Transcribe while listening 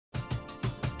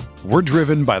We're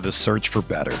driven by the search for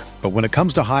better. But when it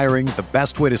comes to hiring, the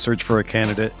best way to search for a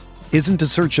candidate isn't to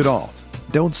search at all.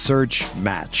 Don't search,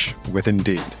 match with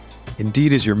Indeed.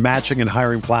 Indeed is your matching and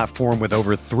hiring platform with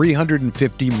over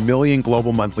 350 million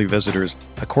global monthly visitors,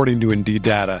 according to Indeed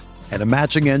data, and a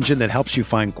matching engine that helps you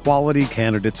find quality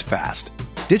candidates fast.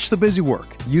 Ditch the busy work.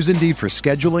 Use Indeed for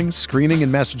scheduling, screening,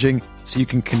 and messaging so you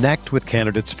can connect with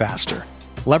candidates faster.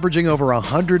 Leveraging over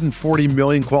 140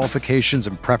 million qualifications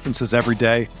and preferences every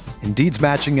day, Indeed's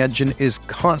matching engine is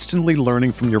constantly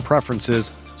learning from your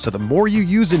preferences, so the more you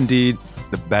use Indeed,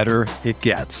 the better it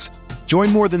gets.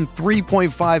 Join more than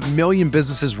 3.5 million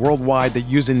businesses worldwide that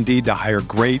use Indeed to hire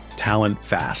great talent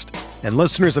fast. And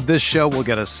listeners of this show will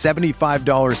get a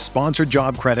 $75 sponsored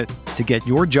job credit to get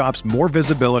your jobs more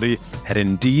visibility at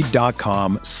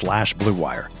Indeed.com/Blue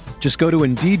Wire. Just go to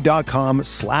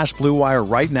Indeed.com/Blue Wire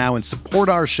right now and support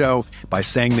our show by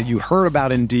saying that you heard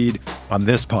about Indeed on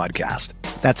this podcast.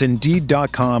 That's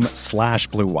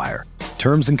Indeed.com/Blue Wire.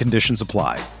 Terms and conditions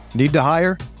apply. Need to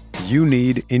hire? You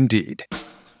need Indeed.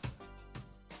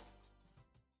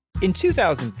 In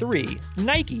 2003,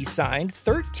 Nike signed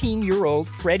 13-year-old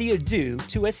Freddie Adu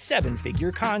to a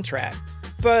 7-figure contract.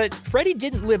 But Freddie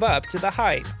didn't live up to the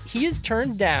hype. He has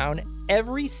turned down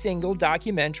every single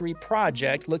documentary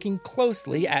project looking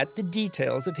closely at the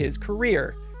details of his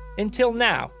career. Until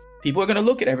now. People are going to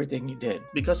look at everything you did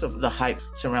because of the hype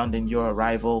surrounding your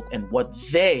arrival and what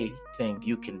they think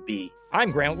you can be.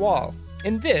 I'm Grant Wall,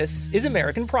 and this is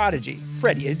American Prodigy,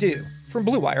 Freddie Adu, from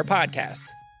Blue Wire Podcasts.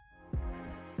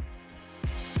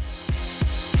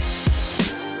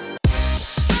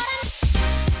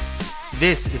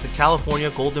 This is the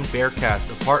California Golden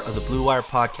Bearcast, a part of the Blue Wire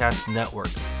Podcast Network.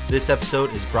 This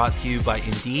episode is brought to you by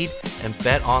Indeed and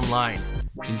Bet Online.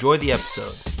 Enjoy the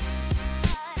episode.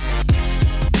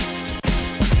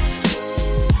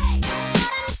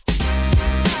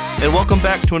 And welcome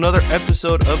back to another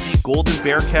episode of the Golden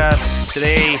Bearcast.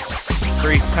 Today,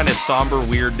 very kind of somber,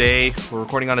 weird day. We're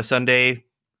recording on a Sunday.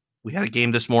 We had a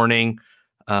game this morning.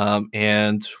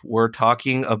 And we're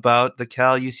talking about the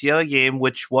Cal UCLA game,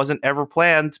 which wasn't ever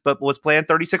planned, but was planned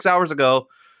 36 hours ago.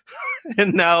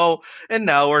 and now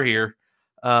we're here.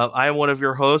 I am one of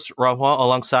your hosts, Rahwan.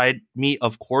 Alongside me,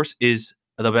 of course, is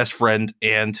the best friend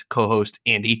and co-host,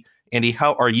 Andy. Andy,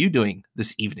 how are you doing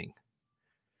this evening?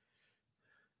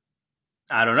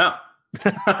 I don't know.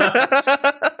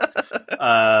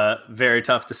 Very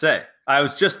tough to say. I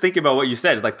was just thinking about what you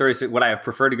said, like 36. Would I have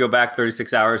preferred to go back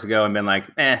 36 hours ago and been like,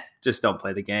 just don't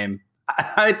play the game?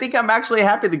 I think I'm actually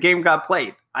happy the game got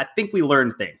played. I think we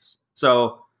learned things.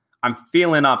 So I'm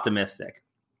feeling optimistic,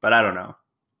 but I don't know.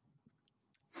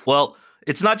 Well,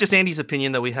 it's not just Andy's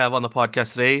opinion that we have on the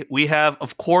podcast today. We have,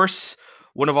 of course,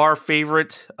 one of our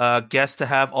favorite guests to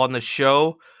have on the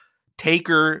show,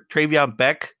 Taker Traveon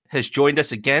Beck, has joined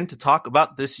us again to talk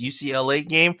about this UCLA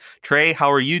game. Trey,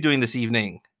 how are you doing this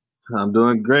evening? I'm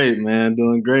doing great, man.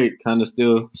 Doing great. Kind of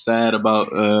still sad about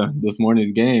this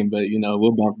morning's game, but,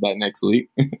 we'll bounce back next week.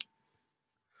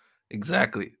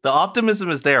 Exactly. The optimism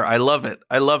is there. I love it.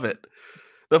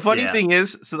 The funny thing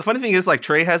is, like,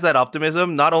 Trey has that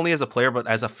optimism, not only as a player, but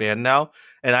as a fan now.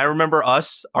 And I remember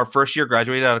our first year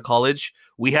graduating out of college,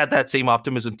 we had that same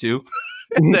optimism too.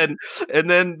 and then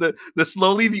the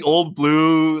slowly the old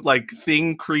blue like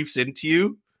thing creeps into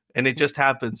you. And it just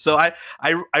happens. So I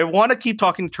want to keep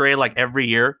talking to Trey like every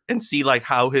year and see like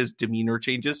how his demeanor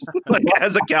changes. Like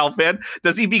as a Cal fan,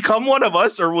 does he become one of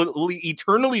us, or will he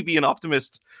eternally be an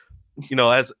optimist?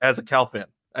 As a Cal fan,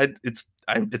 it's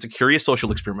a curious social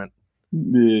experiment.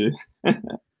 Yeah. But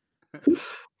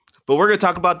we're going to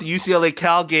talk about the UCLA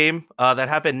Cal game that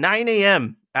happened 9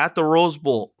 a.m. at the Rose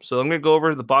Bowl. So I'm going to go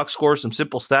over the box score, some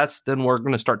simple stats. Then we're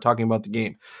going to start talking about the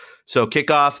game. So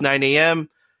kickoff 9 a.m.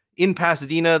 in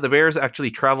Pasadena. The Bears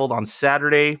actually traveled on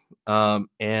Saturday,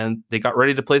 and they got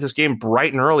ready to play this game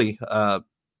bright and early.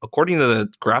 According to the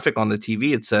graphic on the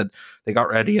TV, it said they got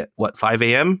ready at 5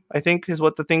 a.m. I think is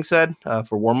what the thing said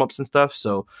for warmups and stuff.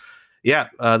 So,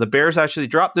 the Bears actually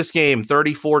dropped this game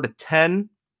 34-10.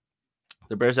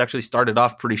 The Bears actually started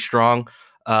off pretty strong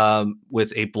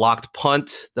with a blocked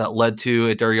punt that led to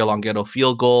a Dario Longetto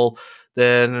field goal.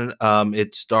 Then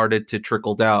it started to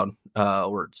trickle down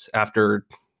words after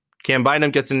Cam Bynum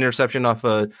gets an interception off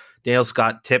a Daniel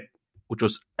Scott tip, which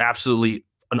was absolutely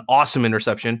an awesome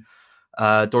interception.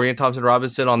 Dorian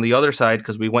Thompson-Robinson on the other side,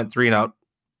 because we went 3 and out,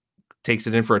 takes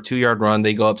it in for a 2-yard run.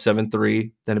 They go up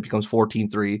 7-3. Then it becomes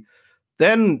 14-3.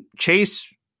 Then Chase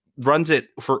runs it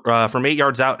from 8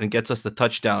 yards out and gets us the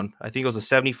touchdown. I think it was a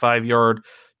 75-yard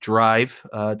drive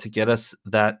to get us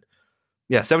that.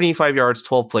 Yeah, 75 yards,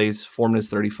 12 plays, 4 minutes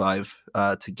 35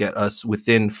 to get us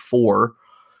within 4.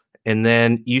 And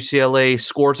then UCLA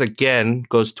scores again,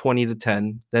 goes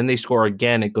 20-10. Then they score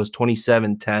again, it goes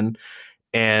 27-10.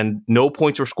 And no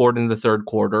points were scored in the third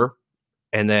quarter.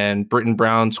 And then Britton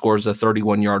Brown scores a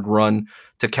 31-yard run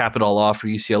to cap it all off for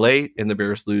UCLA, and the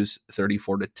Bears lose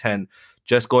 34-10.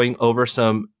 Just going over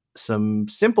some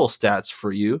simple stats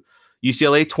for you.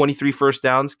 UCLA 23 first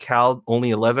downs, Cal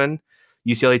only 11.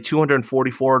 UCLA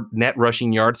 244 net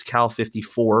rushing yards, Cal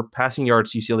 54. Passing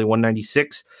yards, UCLA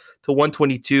 196 to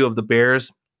 122 of the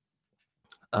Bears.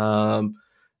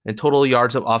 And total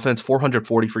yards of offense,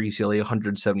 440 for UCLA,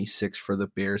 176 for the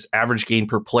Bears. Average gain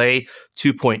per play,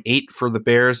 2.8 for the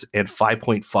Bears and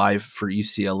 5.5 for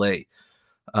UCLA.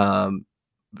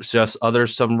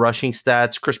 Some rushing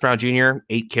stats. Chris Brown Jr.,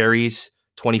 8 carries,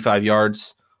 25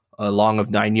 yards, a long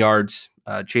of 9 yards.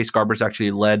 Chase Garbers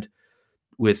actually led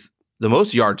with the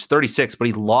most yards, 36, but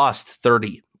he lost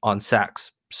 30 on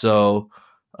sacks. So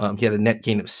he had a net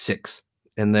gain of 6.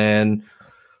 And then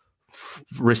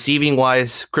receiving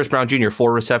wise, Chris Brown Jr.,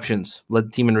 4 receptions, led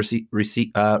the team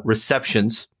in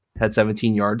receptions, had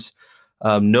 17 yards.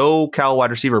 No Cal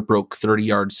wide receiver broke 30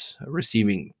 yards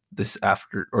receiving this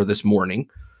morning.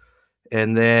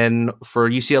 And then for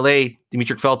UCLA,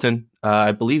 Demetric Felton,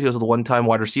 I believe he was the one-time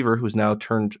wide receiver who's now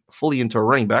turned fully into a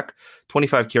running back.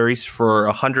 25 carries for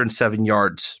 107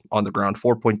 yards on the ground,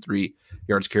 4.3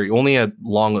 yards carry, only a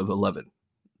long of 11.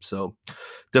 So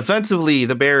defensively,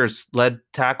 the Bears led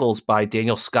tackles by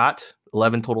Daniel Scott,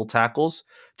 11 total tackles.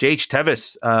 J.H.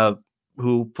 Tevis,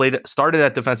 who started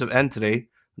at defensive end today,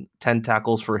 10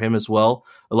 tackles for him as well.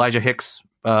 Elijah Hicks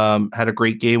had a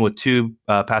great game with 2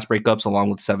 pass breakups along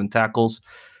with 7 tackles.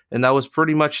 And that was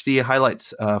pretty much the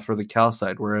highlights for the Cal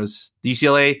side. Whereas the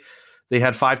UCLA, they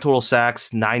had 5 total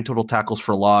sacks, 9 total tackles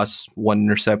for loss, 1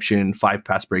 interception, 5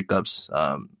 pass breakups.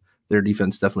 Their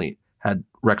defense definitely had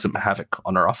wreaked some havoc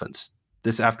on our offense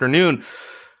this afternoon.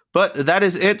 But that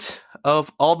is it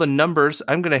of all the numbers.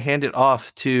 I'm going to hand it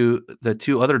off to the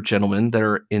 2 other gentlemen that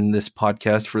are in this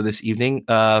podcast for this evening.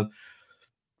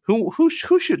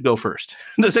 Who should go first?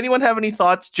 Does anyone have any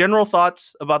general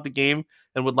thoughts about the game,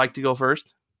 and would like to go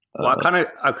first? Well,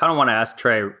 I kind of want to ask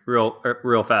Trey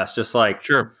real fast, just like,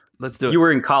 sure, let's do it. You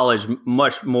were in college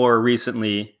much more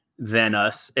recently than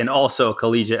us, and also a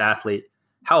collegiate athlete.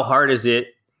 How hard is it?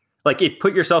 Like,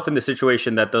 put yourself in the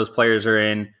situation that those players are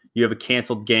in. You have a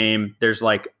canceled game. There's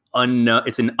like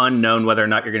it's an unknown whether or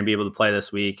not you're going to be able to play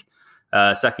this week.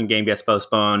 Second game gets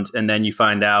postponed, and then you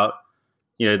find out,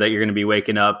 that you're going to be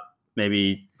waking up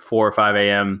maybe 4 or 5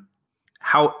 a.m.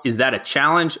 How is that a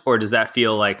challenge, or does that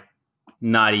feel like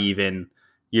not even?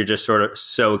 You're just sort of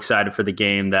so excited for the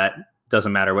game that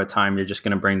doesn't matter what time, you're just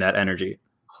going to bring that energy.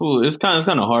 It's kind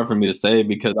of hard for me to say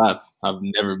because I've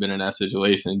never been in that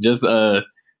situation. Just the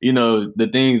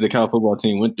things the Cal football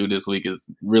team went through this week is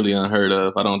really unheard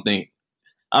of.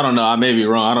 I don't know. I may be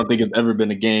wrong. I don't think it's ever been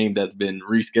a game that's been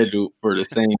rescheduled for the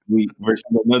same week versus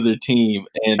another team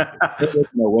and it's an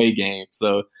away game.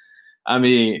 So, I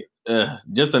mean,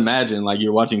 just imagine like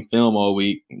you're watching film all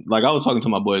week. Like I was talking to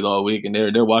my boys all week, and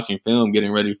they're watching film,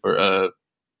 getting ready for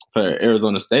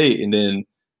Arizona State, and then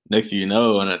next thing you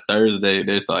know, on a Thursday,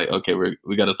 they're just like, okay,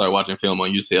 we got to start watching film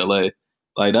on UCLA.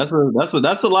 Like that's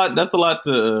a lot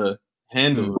to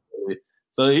handle. Really.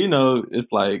 So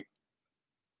it's like.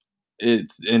 And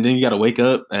then you got to wake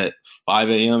up at 5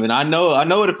 a.m. And I know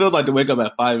what it feels like to wake up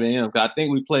at 5 a.m. because I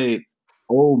think we played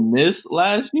Ole Miss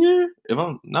last year, if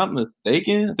I'm not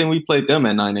mistaken. I think we played them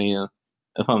at 9 a.m.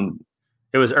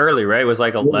 It was early, right? It was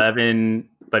like 11,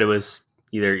 but it was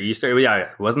either Easter. Yeah,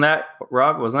 wasn't that,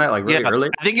 Rob? Wasn't that like really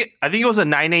early? I think it was a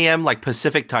 9 a.m. like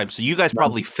Pacific time. So you guys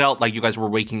probably felt like you guys were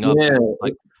waking up at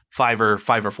like 5 or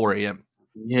 4 a.m.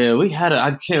 Yeah,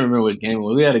 I can't remember which game.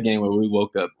 We had a game where we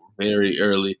woke up very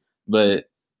early. But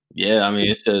yeah, I mean,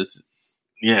 it's just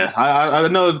I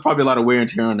know it's probably a lot of wear and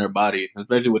tear on their body,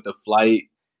 especially with the flight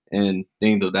and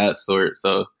things of that sort.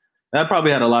 So that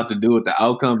probably had a lot to do with the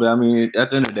outcome. But I mean,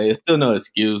 at the end of the day, it's still no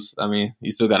excuse. I mean,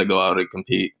 you still got to go out and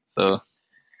compete. So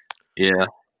yeah,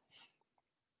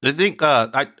 I think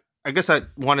I guess I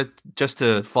wanted just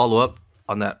to follow up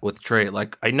on that with Trey.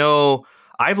 Like I know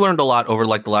I've learned a lot over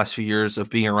like the last few years of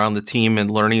being around the team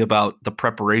and learning about the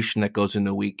preparation that goes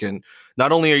into a week. And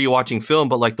not only are you watching film,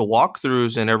 but like the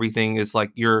walkthroughs and everything is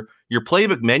like your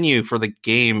playbook menu for the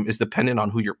game is dependent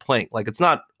on who you're playing. Like it's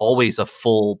not always a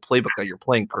full playbook that you're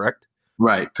playing, correct?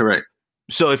 Right, correct.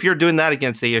 So if you're doing that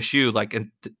against ASU, like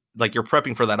you're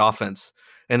prepping for that offense,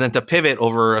 and then to pivot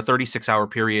over a 36-hour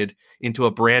period into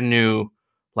a brand new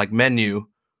like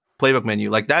playbook menu,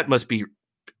 like that must be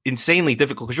insanely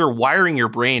difficult because you're wiring your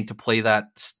brain to play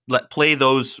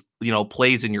those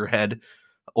plays in your head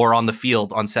or on the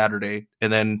field on Saturday,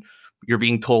 and then you're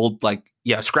being told like,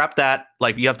 yeah, scrap that.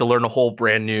 Like you have to learn a whole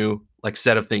brand new like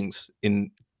set of things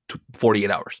in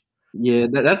 48 hours. Yeah,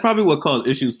 that's probably what caused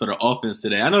issues for the offense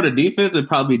today. I know the defense it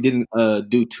probably didn't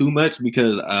do too much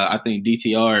because I think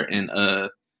DTR and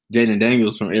Jaden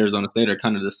Daniels from Arizona State are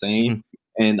kind of the same,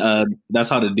 and that's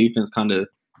how the defense kind of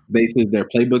bases their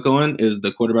playbook on is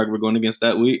the quarterback we're going against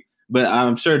that week. But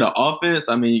I'm sure the offense.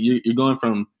 I mean, you're going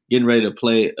from getting ready to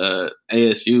play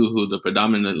ASU, who's a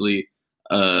predominantly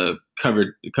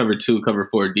cover 2, cover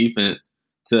 4 defense,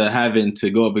 to having to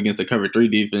go up against a cover 3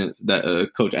 defense that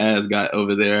Coach Az got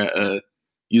over there at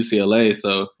UCLA.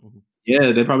 So,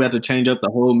 yeah, they probably have to change up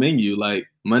the whole menu. Like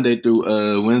Monday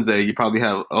through Wednesday, you probably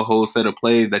have a whole set of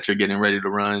plays that you're getting ready to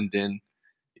run. Then,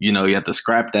 you have to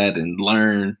scrap that and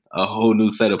learn a whole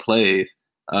new set of plays.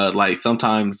 Like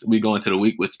sometimes we go into the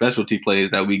week with specialty plays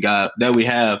that we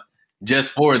have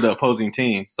just for the opposing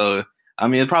team. So, I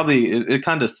mean, it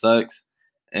kind of sucks.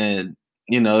 And,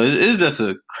 it's just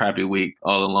a crappy week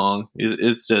all along.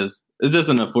 It's just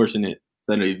an unfortunate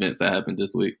set of events that happened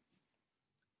this week.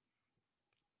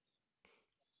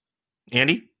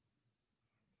 Andy?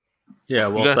 Yeah,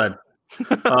 well said.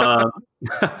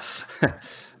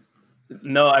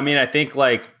 No, I mean, I think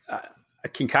like I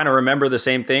can kind of remember the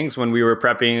same things when we were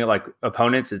prepping like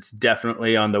opponents. It's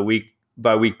definitely on the week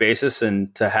by week basis,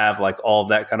 and to have like all of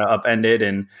that kind of upended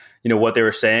and what they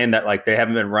were saying that like they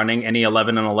haven't been running any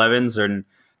 11-on-11s and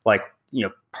like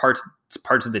parts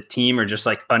of the team are just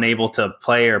like unable to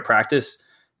play or practice.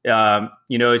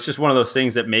 It's just one of those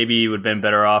things that maybe would have been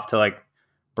better off to like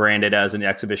brand it as an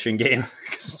exhibition game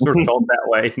because it sort of felt that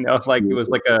way. Like it was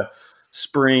like a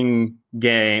spring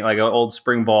game, like an old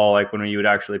spring ball, like when you would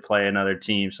actually play another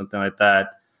team, something like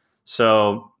that.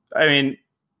 So I mean,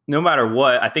 no matter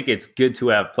what, I think it's good to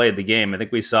have played the game. I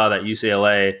think we saw that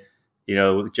UCLA,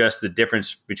 just the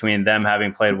difference between them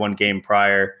having played one game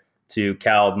prior to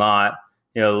Cal not,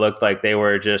 looked like they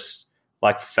were just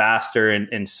like faster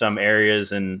in some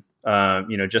areas and,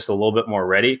 just a little bit more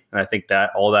ready. And I think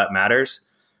that all that matters.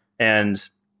 And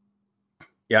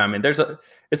yeah, I mean, it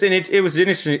was an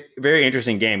interesting, very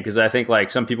interesting game because I think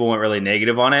like some people went really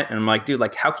negative on it. And I'm like, dude,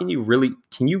 like, how can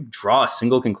you draw a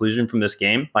single conclusion from this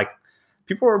game? Like,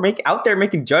 people were out there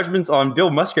making judgments on Bill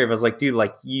Musgrave. I was like, dude,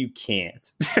 like you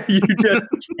can't, you just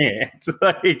can't.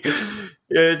 Like,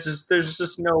 there's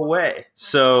just no way.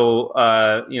 So,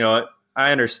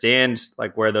 I understand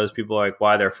like where those people are, like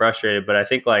why they're frustrated, but I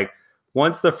think like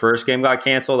once the first game got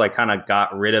canceled, I kind of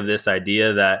got rid of this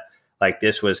idea that like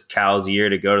this was Cal's year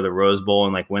to go to the Rose Bowl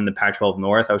and like win the Pac-12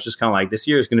 North. I was just kind of like, this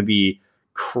year is going to be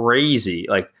crazy.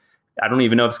 Like, I don't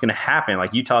even know if it's going to happen.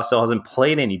 Like Utah still hasn't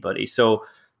played anybody. So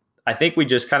I think we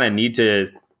just kind of need to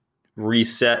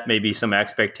reset maybe some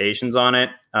expectations on it.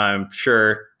 I'm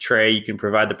sure, Trey, you can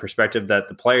provide the perspective that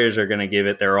the players are going to give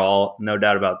it their all, no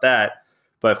doubt about that.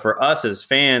 But for us as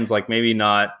fans, like maybe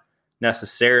not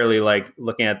necessarily like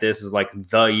looking at this as like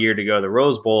the year to go to the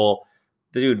Rose Bowl.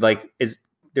 Dude, like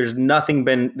there's nothing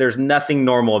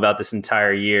normal about this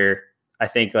entire year. I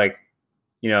think like,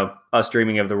 us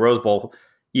dreaming of the Rose Bowl,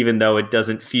 even though it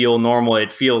doesn't feel normal,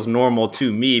 it feels normal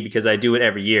to me because I do it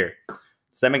every year.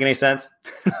 Does that make any sense?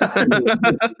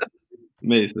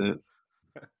 Makes sense.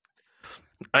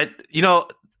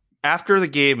 After the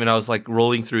game and I was like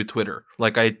rolling through Twitter,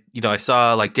 like I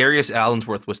saw like Darius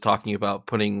Allensworth was talking about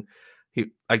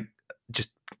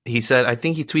he said, I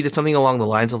think he tweeted something along the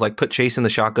lines of like, put Chase in the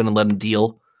shotgun and let him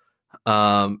deal.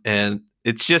 And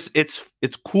it's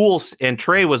cool. And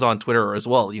Trey was on Twitter as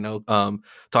well,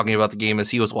 talking about the game as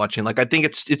he was watching. Like, I think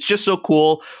it's just so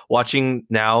cool watching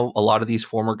now a lot of these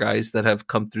former guys that have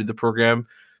come through the program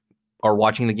are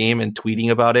watching the game and tweeting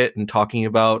about it and talking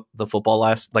about the football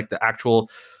like the actual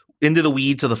into the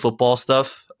weeds of the football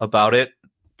stuff about it.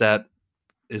 That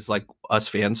is like us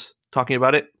fans talking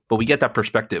about it, but we get that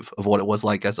perspective of what it was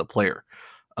like as a player.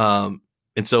 And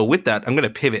so with that, I'm going to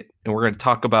pivot and we're going to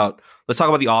let's talk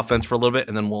about the offense for a little bit,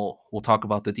 and then we'll talk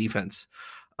about the defense.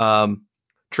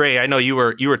 Trey, I know you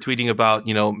were tweeting about,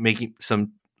 making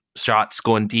some shots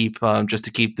going deep, just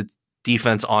to keep the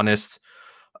defense honest.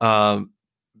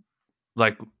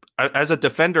 Like as a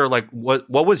defender, like what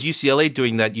was UCLA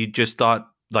doing that you just thought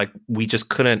like we just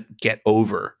couldn't get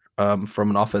over, from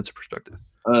an offensive perspective?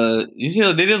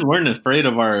 UCLA, they just weren't afraid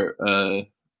of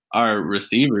our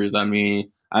receivers. I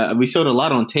mean, we showed a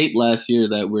lot on tape last year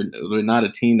that we're not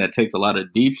a team that takes a lot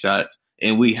of deep shots,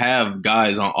 and we have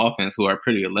guys on offense who are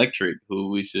pretty electric who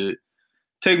we should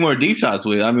take more deep shots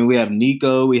with. I mean, we have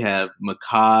Nico, we have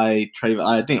Makai, Traveon.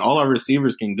 I think all our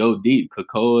receivers can go deep.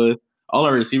 Kakoa, all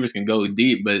our receivers can go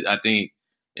deep, but I think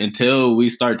until we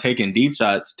start taking deep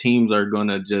shots, teams are going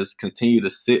to just continue to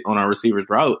sit on our receivers'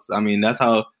 routes. I mean, that's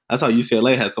how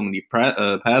UCLA has so many pass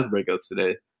breakups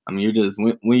today. I mean, you're just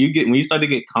when you start to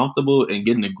get comfortable and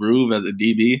get in the groove as a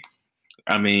DB,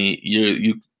 I mean,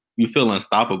 you feel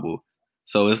unstoppable.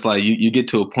 So it's like you get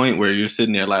to a point where you're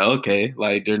sitting there like, okay,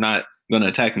 like they're not going to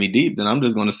attack me deep, then I'm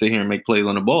just going to sit here and make plays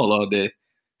on the ball all day.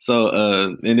 So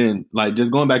and then like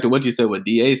just going back to what you said, what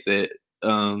DA said,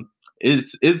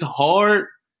 it's hard.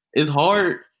 It's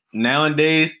hard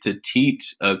nowadays to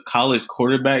teach a college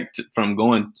quarterback from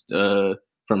going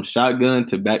from shotgun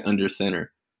to back under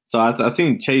center. So I've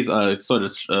seen Chase sort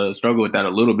of struggle with that a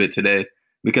little bit today,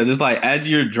 because it's like as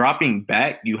you're dropping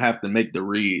back, you have to make the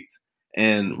reads.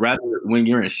 And rather when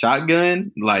you're in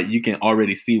shotgun, like you can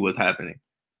already see what's happening.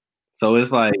 So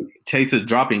it's like Chase is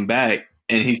dropping back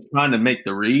and he's trying to make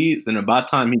the reads. And about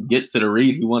time he gets to the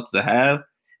read he wants to have,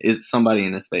 is somebody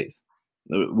in his face.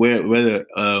 Whereas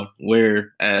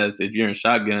if you're in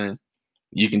shotgun,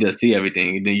 you can just see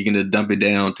everything. And then you can just dump it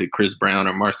down to Chris Brown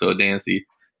or Marcel Dancy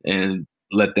and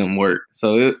let them work.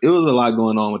 So it was a lot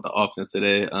going on with the offense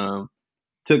today.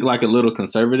 Took like a little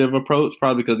conservative approach,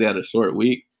 probably because they had a short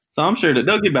week. So I'm sure that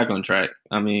they'll get back on track.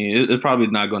 I mean, it's probably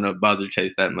not going to bother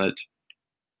Chase that much.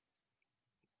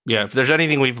 Yeah, if there's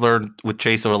anything we've learned with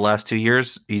Chase over the last 2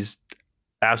 years, he's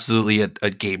absolutely a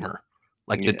gamer.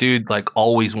 Like the dude like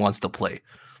always wants to play,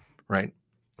 right?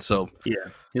 So yeah,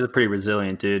 he's a pretty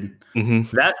resilient dude.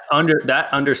 Mm-hmm. That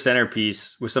under center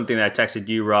piece was something that I texted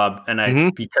you, Rob,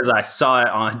 and because I saw it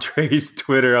on Trey's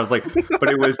Twitter, I was like, but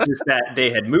it was just that they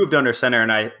had moved under center,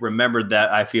 and I remembered that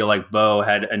I feel like Bo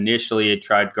had initially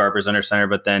tried Garber's under center,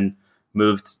 but then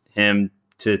moved him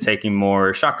to taking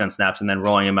more shotgun snaps and then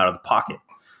rolling him out of the pocket.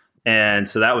 And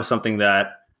so that was something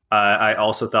that I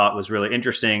also thought was really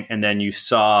interesting. And then you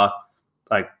saw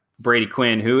like Brady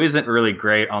Quinn, who isn't really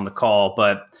great on the call,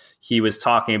 but he was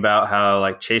talking about how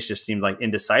like Chase just seemed like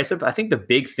indecisive. I think the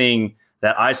big thing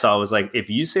that I saw was like, if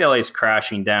UCLA is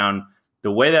crashing down,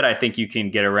 the way that I think you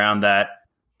can get around that,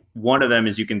 one of them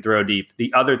is you can throw deep.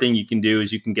 The other thing you can do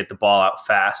is you can get the ball out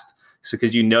fast. So,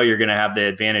 cause you know, you're going to have the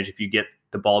advantage if you get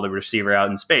the ball, the receiver out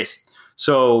in space.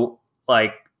 So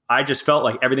like, I just felt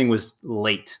like everything was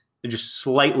late, just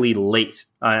slightly late.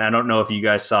 I don't know if you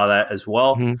guys saw that as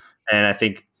well. Mm-hmm. And I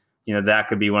think, you know, that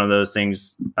could be one of those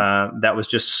things that was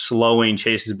just slowing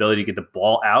Chase's ability to get the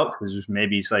ball out, because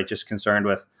maybe he's like just concerned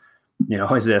with, you know,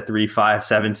 is it a 3, 5,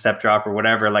 7 step drop or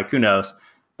whatever? Like, who knows?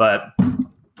 But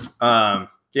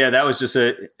yeah, that was just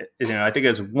I think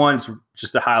as one,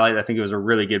 just to highlight, I think it was a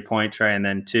really good point, Trey. And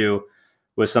then two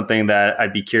was something that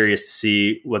I'd be curious to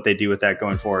see what they do with that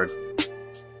going forward.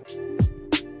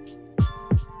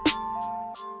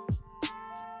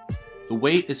 The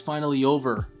wait is finally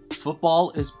over.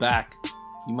 Football is back.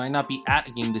 You might not be at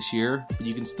a game this year, but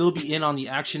you can still be in on the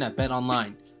action at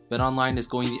BetOnline. BetOnline is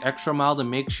going the extra mile to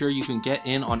make sure you can get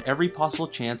in on every possible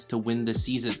chance to win this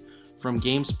season. From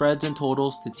game spreads and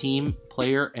totals to team,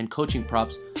 player, and coaching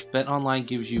props, BetOnline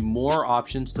gives you more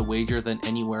options to wager than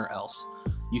anywhere else.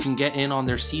 You can get in on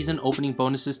their season opening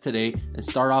bonuses today and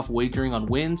start off wagering on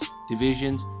wins,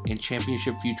 divisions, and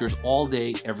championship futures all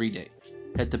day, every day.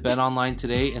 Head to BetOnline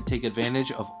today and take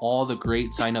advantage of all the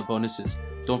great sign-up bonuses.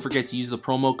 Don't forget to use the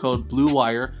promo code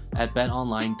BLUEWIRE at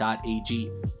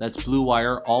betonline.ag. That's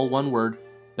BLUEWIRE, all one word.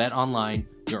 BetOnline,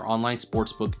 your online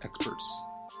sportsbook experts.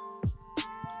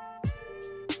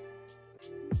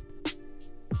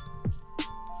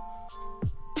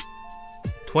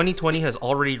 "2020 has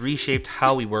already reshaped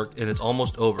how we work, and it's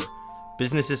almost over.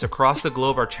 Businesses across the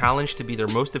globe are challenged to be their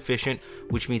most efficient,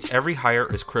 which means every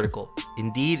hire is critical.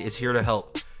 Indeed is here to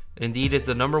help. Indeed is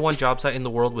the #1 job site in the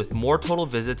world with more total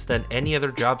visits than any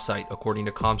other job site, according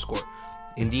to Comscore.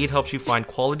 Indeed helps you find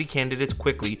quality candidates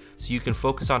quickly so you can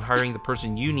focus on hiring the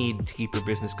person you need to keep your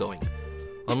business going.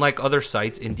 Unlike other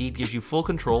sites, Indeed gives you full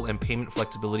control and payment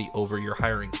flexibility over your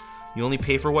hiring. You only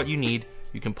pay for what you need,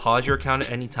 you can pause your account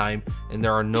at any time, and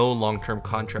there are no long-term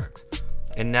contracts.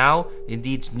 And now,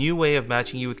 Indeed's new way of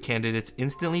matching you with candidates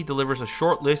instantly delivers a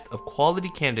short list of quality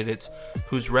candidates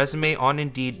whose resume on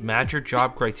Indeed match your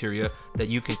job criteria that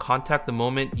you can contact the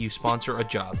moment you sponsor a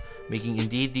job, making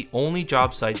Indeed the only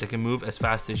job site that can move as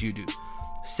fast as you do.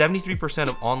 73%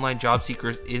 of online job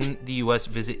seekers in the US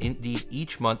visit Indeed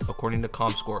each month, according to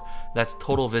Comscore. That's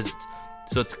total visits.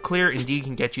 So it's clear Indeed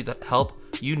can get you the help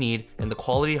you need and the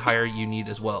quality hire you need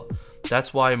as well.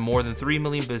 That's why more than 3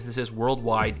 million businesses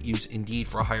worldwide use Indeed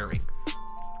for hiring.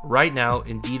 Right now,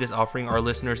 Indeed is offering our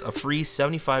listeners a free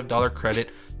 $75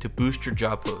 credit to boost your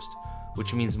job post,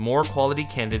 which means more quality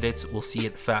candidates will see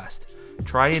it fast.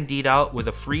 Try Indeed out with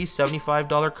a free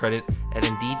 $75 credit at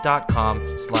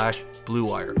Indeed.com/BLUEWIRE. Blue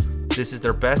Wire. This is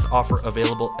their best offer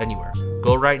available anywhere.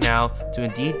 Go right now to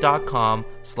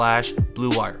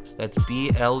Indeed.com/Blue Wire. That's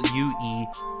BLUEWIRE.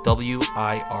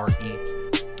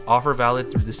 Offer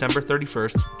valid through December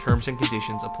 31st. Terms and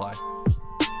conditions apply.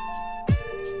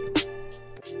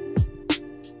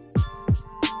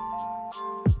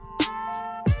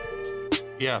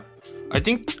 Yeah, I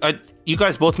think you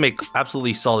guys both make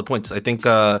absolutely solid points. I think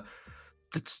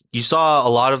you saw a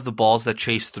lot of the balls that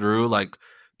chased through, like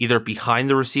either behind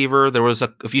the receiver. There was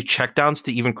a few checkdowns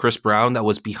to even Chris Brown that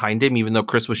was behind him, even though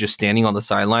Chris was just standing on the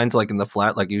sidelines, like in the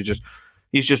flat. Like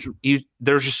there's just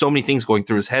so many things going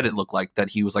through his head. It looked like that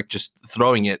he was like just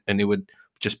throwing it, and it would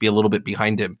just be a little bit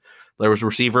behind him. There was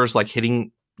receivers like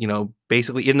hitting,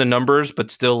 basically in the numbers, but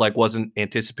still like wasn't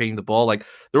anticipating the ball. Like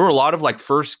there were a lot of like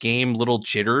first game little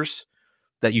jitters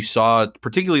that you saw,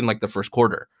 particularly in like the first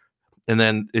quarter. And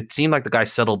then it seemed like the guy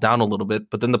settled down a little bit,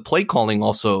 but then the play calling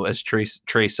also, as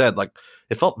Trey said, like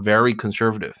it felt very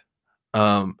conservative.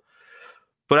 But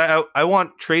I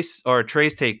want Trey's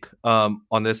take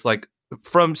on this, like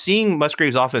from seeing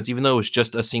Musgrave's offense, even though it was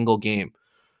just a single game,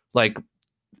 like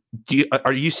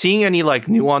are you seeing any like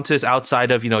nuances outside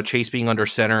of Chase being under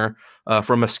center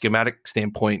from a schematic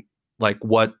standpoint, like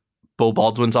what Bo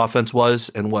Baldwin's offense was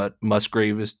and what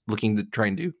Musgrave is looking to try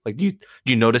and do? Like, do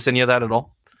you notice any of that at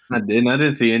all? I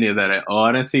didn't see any of that at all.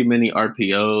 I didn't see many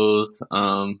RPOs.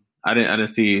 I didn't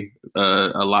see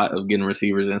a lot of getting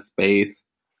receivers in space.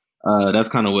 That's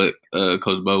kind of what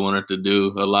Coach Bo wanted to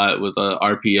do a lot, was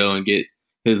RPO and get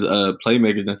his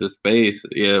playmakers into space.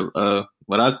 Yeah.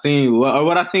 What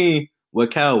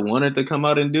Cal wanted to come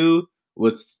out and do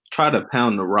was try to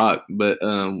pound the rock. But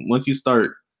once you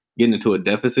start getting into a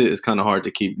deficit, it's kind of hard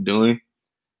to keep doing.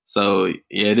 So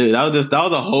yeah, that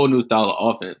was a whole new style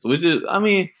of offense, which is, I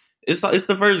mean, it's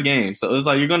the first game, so it's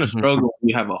like you're gonna struggle when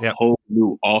you have a whole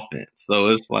new offense. So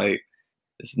it's like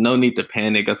there's no need to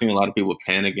panic. I've seen a lot of people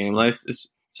panicking. Like it's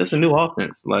just a new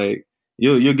offense. Like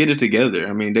you'll get it together.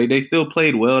 I mean, they still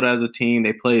played well as a team.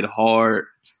 They played hard.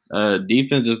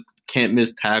 Defense just can't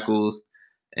miss tackles,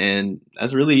 and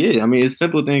that's really it. I mean, it's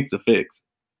simple things to fix.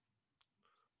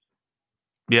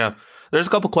 Yeah. There's a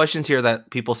couple questions here that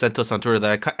people sent to us on Twitter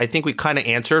that I think we kind of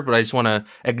answered, but I just want to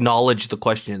acknowledge the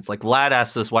questions. Like Vlad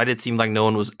asked us, why did it seem like no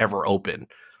one was ever open?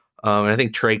 And I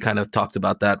think Trey kind of talked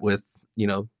about that with,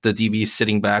 the DBs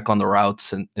sitting back on the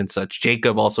routes and such.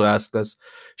 Jacob also asked us,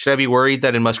 should I be worried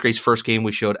that in Musgrave's first game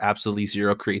we showed absolutely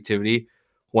zero creativity?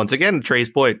 Once again, Trey's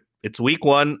point, it's week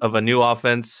one of a new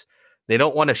offense. They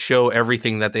don't want to show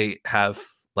everything that they have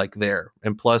like there.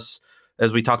 And plus,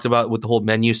 as we talked about with the whole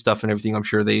menu stuff and everything, I'm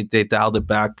sure they dialed it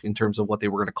back in terms of what they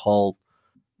were going to call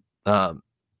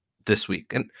this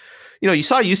week. And, you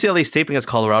saw UCLA's tape against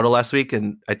Colorado last week,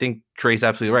 and I think Trey's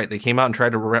absolutely right. They came out and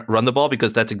tried to run the ball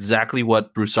because that's exactly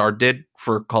what Broussard did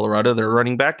for Colorado, their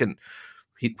running back. And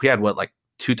he had,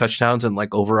 2 touchdowns and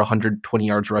over 120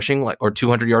 yards rushing, or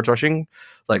 200 yards rushing.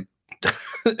 Like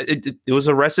it was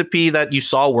a recipe that you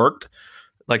saw worked,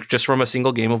 just from a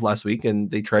single game of last week, and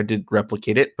they tried to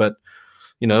replicate it, but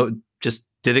just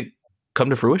didn't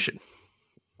come to fruition.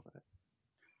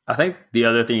 I think the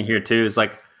other thing here too is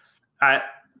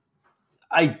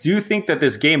I do think that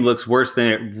this game looks worse than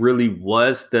it really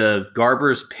was. The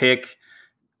Garber's pick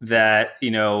that,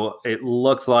 it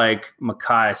looks like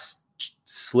Makai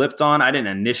slipped on. I didn't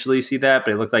initially see that,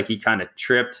 but it looked like he kind of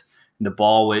tripped. The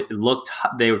ball,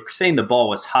 they were saying the ball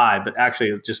was high, but actually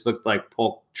it just looked like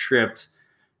Polk tripped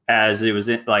as it was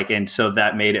and so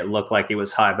that made it look like it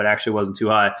was high, but actually wasn't too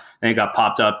high. Then it got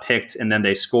popped up, picked, and then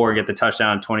they score, get the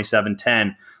touchdown,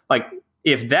 27-10.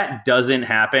 If that doesn't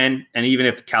happen, and even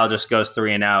if Cal just goes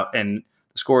 3 and out, and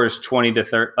the score is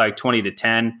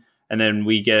 20-10, and then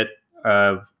we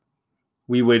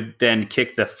would then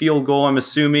kick the field goal, I'm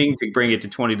assuming, to bring it to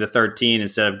 20-13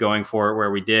 instead of going for it where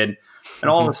we did.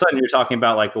 And all of a sudden, you're talking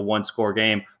about a 1-score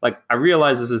game. I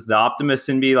realize this is the optimist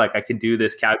in me. I could do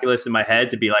this calculus in my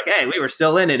head to be like, hey, we were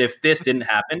still in it if this didn't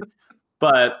happen.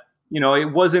 But,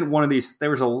 it wasn't one of these. There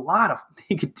was a lot of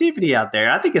negativity out there.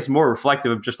 I think it's more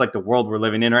reflective of just the world we're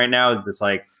living in right now. It's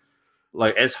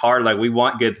it's hard. We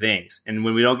want good things. And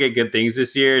when we don't get good things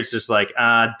this year, it's just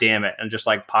damn it. And just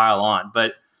pile on.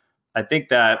 But I think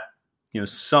that,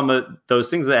 some of those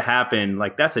things that happen,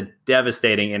 that's a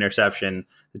devastating interception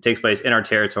that takes place in our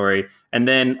territory. And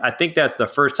then I think that's the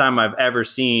first time I've ever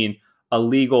seen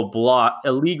illegal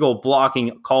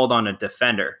blocking called on a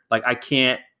defender. I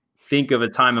can't think of a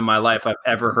time in my life I've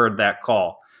ever heard that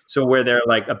call. So where they're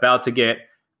about to get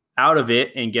out of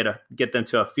it and get them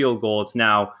to a field goal, it's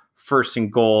now 1st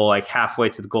and goal, halfway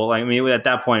to the goal. I mean, at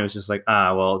that point it was just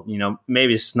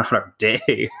maybe it's just not our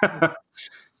day.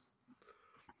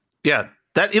 Yeah,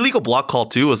 that illegal block call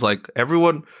too was like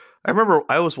everyone. I remember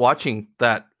I was watching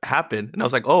that happen, and I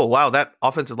was like, "Oh wow, that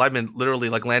offensive lineman literally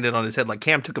like landed on his head. Like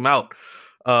Cam took him out."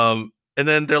 And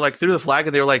then they're like threw the flag,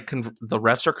 and they were like, "The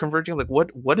refs are converging." I'm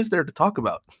like, what is there to talk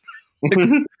about?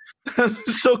 Like, I'm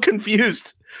so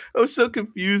confused. I was so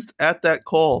confused at that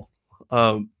call.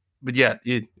 But yeah,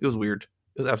 it was weird.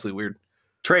 It was absolutely weird.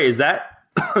 Trey, is that?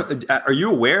 Are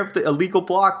you aware of the illegal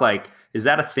block? Like, is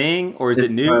that a thing or is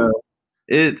it new?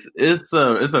 It's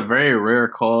a very rare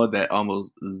call that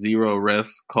almost zero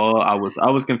refs call. I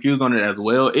was confused on it as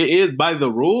well. It is by the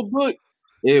rule book.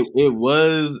 It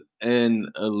was an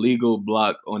illegal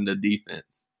block on the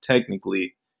defense,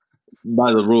 technically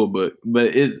by the rule book,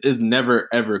 but it's never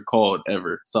ever called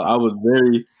ever. So I was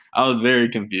very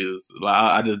confused. Like,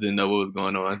 I just didn't know what was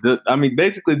going on. I mean,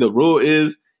 basically the rule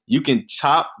is you can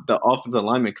chop the offensive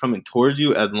lineman coming towards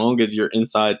you as long as you're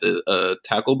inside the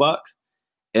tackle box.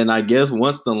 And I guess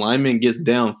once the lineman gets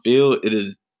downfield, it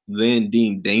is then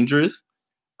deemed dangerous.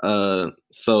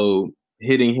 So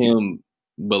hitting him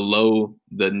below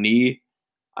the knee,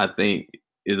 I think,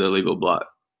 is a legal block.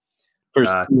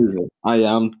 I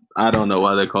don't know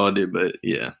why they called it, but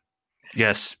yeah.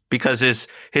 Yes, because his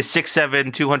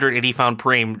 6'7", 280-pound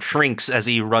frame shrinks as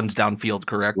he runs downfield.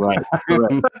 Correct. Right.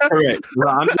 Correct. Well,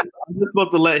 I'm just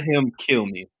supposed to let him kill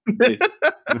me.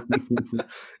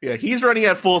 Yeah, he's running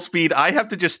at full speed. I have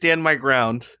to just stand my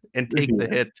ground and take the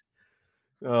hit.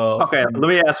 Oh. Okay, let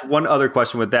me ask one other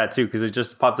question with that too, because it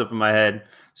just popped up in my head.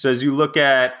 So as you look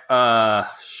at on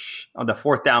the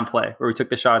fourth down play where we took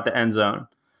the shot at the end zone,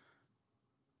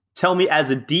 tell me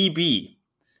as a DB,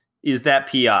 is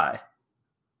that PI?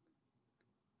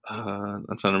 I'm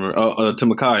trying to remember. To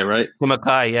Mackay, right? To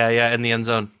Mackay, yeah, in the end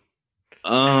zone.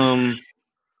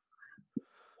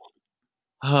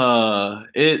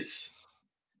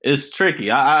 It's tricky.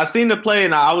 I seen the play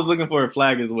and I was looking for a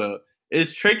flag as well.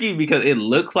 It's tricky because it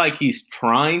looks like he's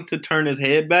trying to turn his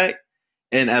head back,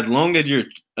 and as long as you're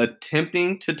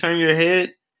attempting to turn your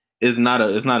head, it's not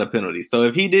a penalty. So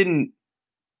if he didn't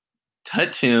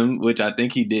touch him, which I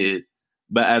think he did,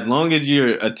 but as long as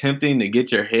you're attempting to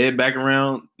get your head back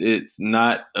around, it's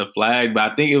not a flag. But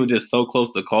I think it was just so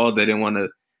close to call they didn't want to,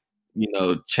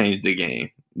 change the game.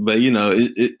 But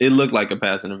it looked like a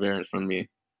pass interference from me.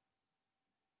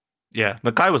 Yeah,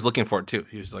 Mackay was looking for it too.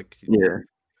 He was like, he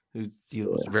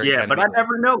was very but I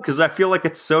never know because I feel like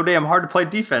it's so damn hard to play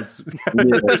defense.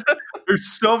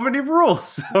 There's so many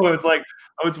rules, so it's like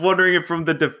I was wondering if from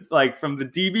the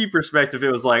DB perspective,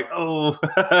 it was like, oh,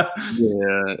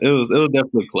 yeah, it was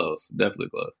definitely close,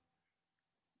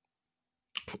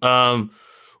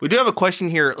 we do have a question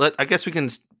here. I guess we can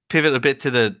pivot a bit to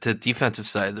the defensive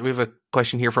side. We have a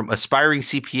question here from Aspiring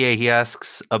CPA. He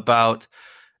asks about,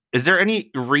 is there any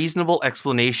reasonable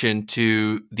explanation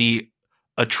to the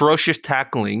atrocious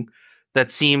tackling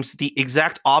that seems the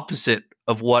exact opposite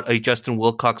of what a Justin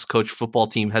Wilcox coach football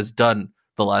team has done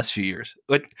the last few years?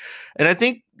 And I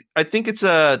think that's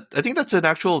an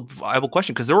actual viable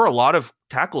question, because there were a lot of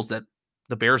tackles that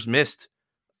the Bears missed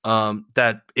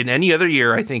that in any other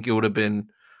year, I think it would have been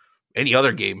any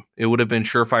other game. It would have been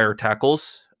surefire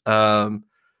tackles.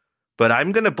 But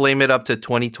I'm going to blame it up to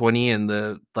 2020 and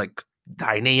the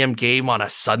 9 a.m. game on a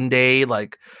Sunday,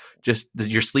 just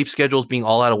your sleep schedules being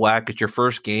all out of whack. It's your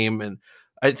first game. And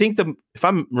I think if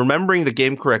I'm remembering the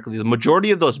game correctly, the majority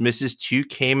of those misses too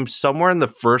came somewhere in the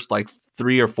first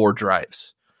 3 or 4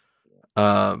 drives.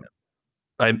 There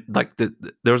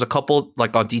was a couple on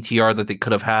DTR that they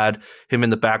could have had him in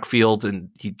the backfield, and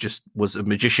he just was a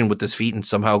magician with his feet and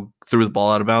somehow threw the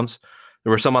ball out of bounds.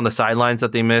 There were some on the sidelines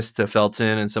that they missed to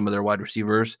Felton and some of their wide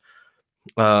receivers.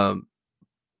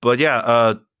 But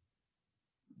yeah,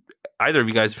 either of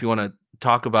you guys, if you want to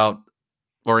talk about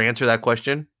or answer that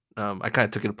question, I kind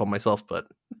of took it upon myself, but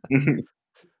I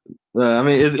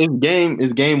mean,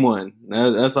 it's game one.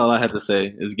 That's all I have to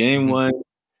say. It's game one.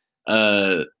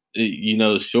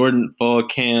 Shortened fall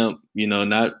camp.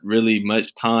 Not really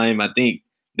much time. I think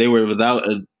they were without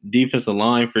a defensive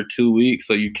line for 2 weeks,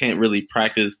 so you can't really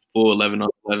practice full 11 on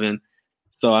 11.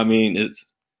 So it's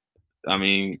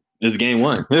game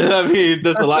one. I mean, it's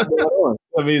just a lot going on.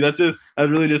 I mean, that's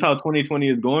really just how 2020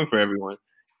 is going for everyone.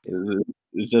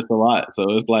 It's just a lot. So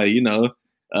it's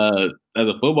as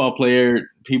a football player,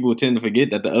 people tend to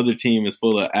forget that the other team is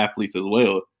full of athletes as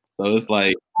well. So it's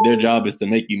their job is to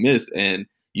make you miss. And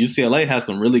UCLA has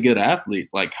some really good athletes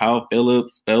like Kyle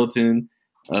Phillips, Felton,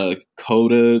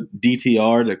 Coda,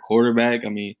 DTR, the quarterback. I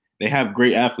mean, they have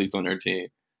great athletes on their team.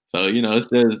 So,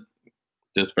 it's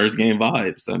just first game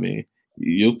vibes. I mean,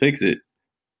 you'll fix it.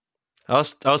 I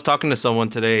was talking to someone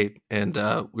today, and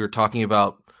we were talking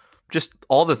about just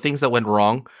all the things that went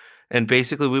wrong. And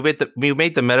basically, we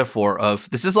made the metaphor of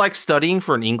this is like studying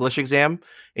for an English exam,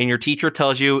 and your teacher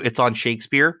tells you it's on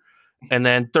Shakespeare, and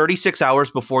then 36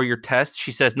 hours before your test,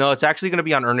 she says, "No, it's actually going to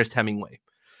be on Ernest Hemingway."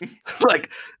 Like,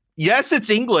 yes, it's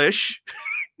English,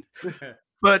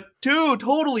 but two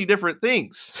totally different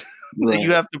things that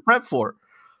you have to prep for.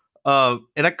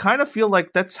 And I kind of feel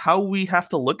like that's how we have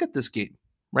to look at this game,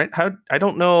 right? I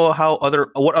don't know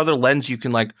what other lens you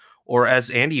can like. Or as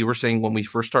Andy, you were saying when we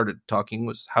first started talking,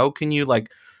 was how can you like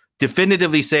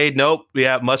definitively say, nope,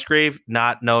 yeah, Musgrave,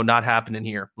 not happening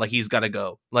here. Like he's got to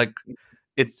go. Like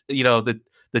it's, the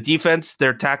defense,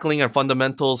 their tackling and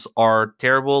fundamentals are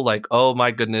terrible. Like, oh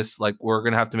my goodness, like we're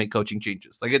going to have to make coaching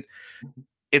changes. Like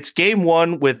it's game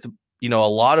one with, a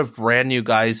lot of brand new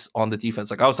guys on the defense.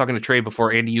 Like I was talking to Trey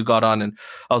before Andy, you got on, and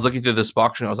I was looking through this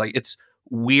box and I was like, it's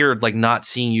weird, like not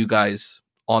seeing you guys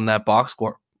on that box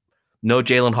score. No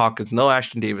Jalen Hawkins, no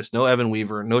Ashton Davis, no Evan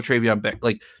Weaver, no Traveon Beck.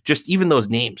 Like, just even those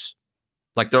names,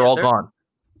 like they're all gone.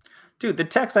 Dude, the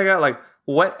text I got, like,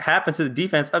 what happened to the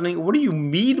defense? I mean, what do you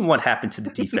mean what happened to the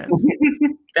defense?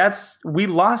 We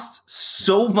lost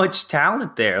so much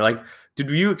talent there. Like,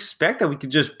 did you expect that we could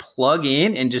just plug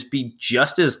in and just be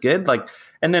just as good? Like,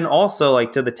 and then also,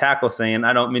 like, to the tackle saying,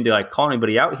 I don't mean to, like, call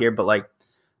anybody out here, but, like,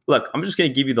 look, I'm just going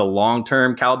to give you the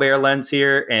long-term Cal Bear lens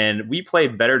here, and we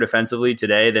played better defensively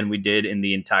today than we did in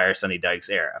the entire Sonny Dykes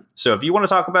era. So if you want to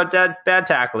talk about bad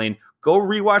tackling, go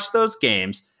rewatch those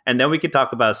games, and then we can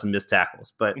talk about some missed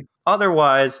tackles. But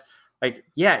otherwise, like,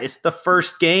 yeah, it's the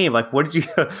first game. Like, what did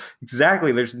you –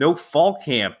 exactly, there's no fall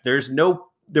camp. There was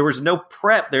no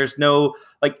prep. There's no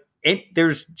 –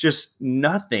 there's just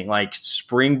nothing. Like,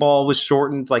 spring ball was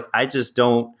shortened. Like, I just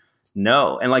don't –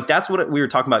 no. And like, that's what we were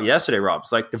talking about yesterday, Rob.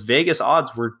 It's like the Vegas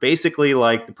odds were basically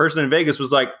like the person in Vegas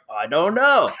was like, I don't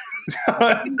know.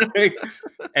 Like,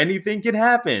 anything can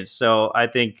happen. So I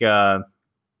think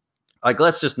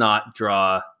let's just not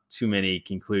draw too many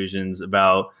conclusions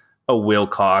about a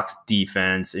Wilcox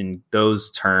defense in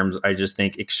those terms. I just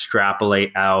think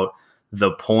extrapolate out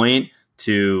the point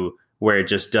to where it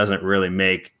just doesn't really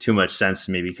make too much sense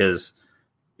to me, because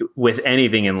with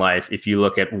anything in life, if you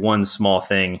look at one small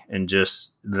thing and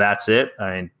just that's it,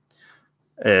 I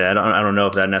don't know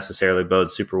if that necessarily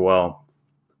bodes super well.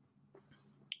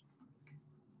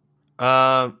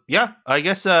 Yeah, I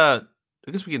guess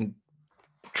we can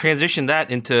transition that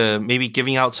into maybe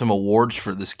giving out some awards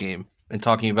for this game and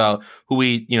talking about who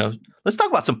we, let's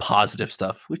talk about some positive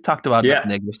stuff. We've talked about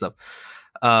negative stuff.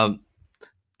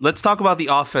 Let's talk about the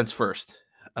offense first.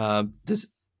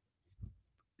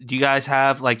 Do you guys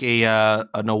have like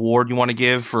an award you want to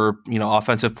give for,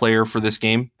 offensive player for this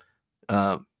game?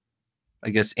 I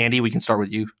guess Andy, we can start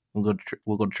with you. We'll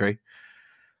go to Trey.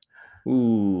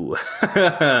 Ooh.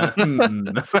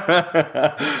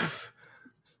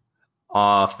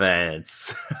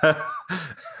 Offense.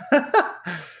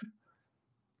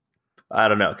 I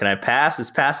don't know. Can I pass? Is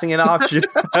passing an option?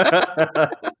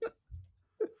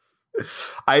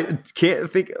 I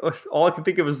can't think. All I can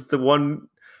think of is the one.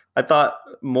 I thought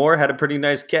Moore had a pretty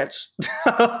nice catch.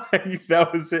 That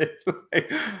was it.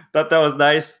 Thought that was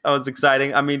nice. That was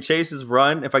exciting. I mean, Chase's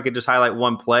run, if I could just highlight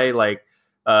one play, like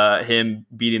him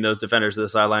beating those defenders to the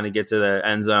sideline to get to the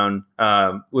end zone,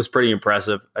 was pretty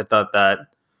impressive. I thought that,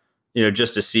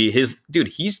 just to see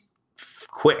he's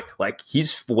quick. Like,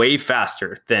 he's way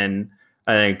faster than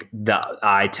I think the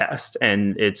eye test.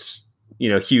 And it's,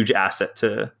 huge asset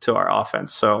to our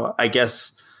offense. So I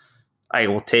guess I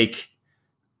will take,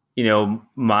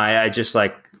 I just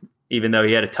like, even though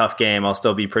he had a tough game, I'll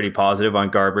still be pretty positive on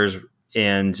Garbers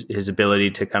and his ability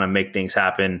to kind of make things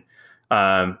happen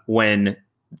when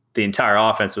the entire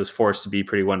offense was forced to be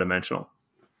pretty one-dimensional.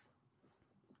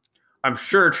 I'm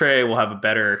sure Trey will have a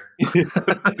better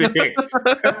pick.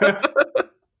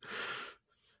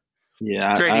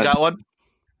 Yeah, Trey, you got one?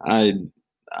 I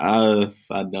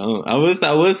don't. I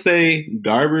would say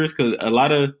Garbers, because a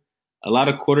lot of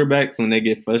quarterbacks, when they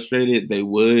get frustrated, they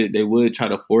would try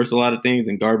to force a lot of things,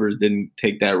 and Garbers didn't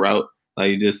take that route. Like,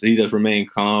 he just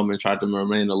remained calm and tried to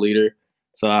remain a leader.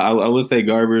 So I would say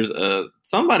Garbers.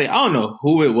 Somebody, I don't know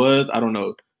who it was. I don't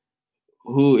know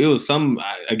who it was.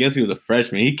 I guess he was a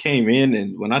freshman. He came in,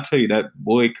 and when I tell you that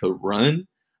boy could run,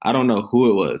 I don't know who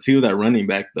it was. He was at running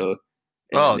back though.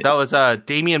 And that was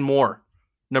Damian Moore,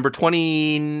 number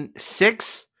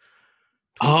 26.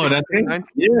 Oh, that's him.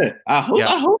 Yeah, I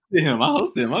hosted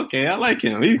him. Okay, I like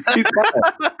him. He's fast.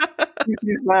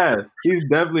 He's fast. He's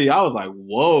definitely. I was like,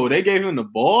 whoa. They gave him the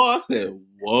ball. I said,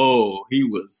 whoa. He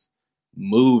was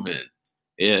moving.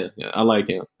 Yeah, I like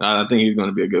him. I think he's going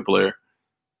to be a good player.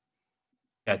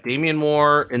 Yeah, Damian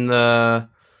Moore in the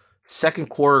second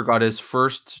quarter got his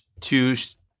first two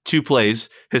 2 plays.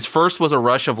 His first was a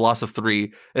rush of loss of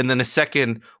 3, and then his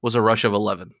second was a rush of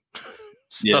 11.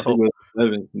 So, Yeah, I think it was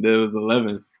 11. It was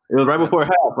 11. It was right before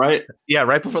half, right? yeah,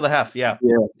 right before the half. Yeah.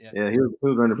 Yeah. He was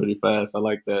running pretty fast. I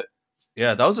like that.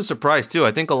 Yeah, that was a surprise too.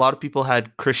 I think a lot of people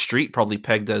had Chris Street probably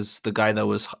pegged as the guy that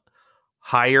was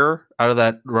higher out of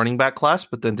that running back class,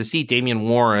 but then to see Damian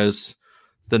Moore as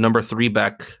the number 3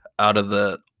 back onto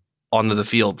the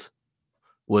field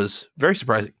was very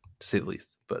surprising, to say the least.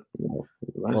 But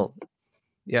well,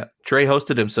 yeah, Trey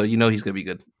hosted him, so he's gonna be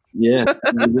good. Yeah,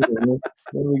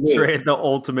 Trey, the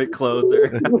ultimate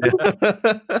closer.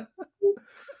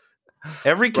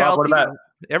 Every Cal Rob,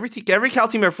 team, every Cal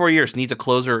team every 4 years needs a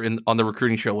closer on the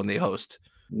recruiting show when they host.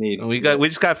 And we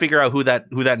just got to figure out who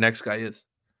that next guy is.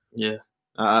 Yeah.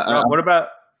 Rob, what about?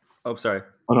 Oh, sorry.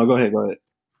 Oh no, go ahead.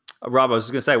 Rob, I was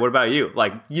just gonna say, what about you?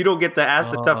 Like, you don't get to ask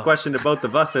the tough question to both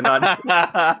of us, and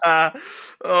not.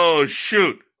 Oh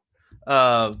shoot.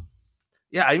 Yeah,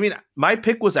 I mean, my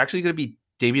pick was actually going to be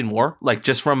Damian Moore, like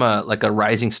just from a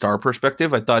rising star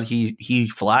perspective. I thought he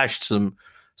flashed some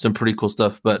pretty cool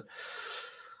stuff, but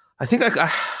I think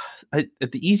I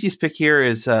the easiest pick here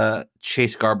is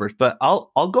Chase Garbers, but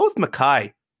I'll go with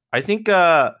Mekhi. I think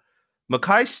Mekhi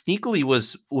sneakily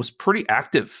was pretty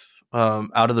active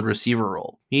out of the receiver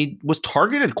role. He was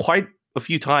targeted quite a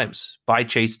few times by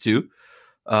Chase too,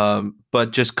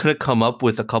 but just couldn't come up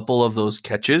with a couple of those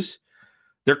catches.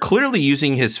 They're clearly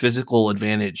using his physical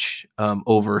advantage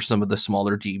over some of the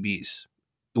smaller DBs,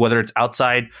 whether it's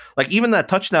outside, like even that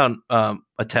touchdown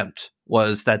attempt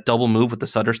was that double move with the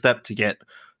Sutter step to get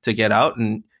out,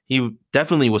 and he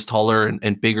definitely was taller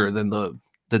and bigger than the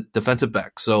defensive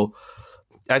back. So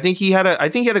I think he had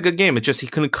a good game. It's just he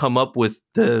couldn't come up with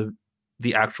the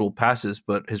actual passes,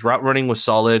 but his route running was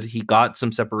solid. He got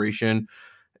some separation,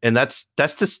 and that's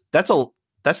to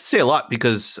say a lot,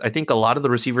 because I think a lot of the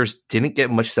receivers didn't get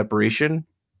much separation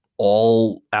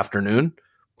all afternoon,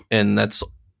 and that's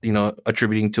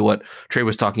attributing to what Trey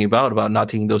was talking about not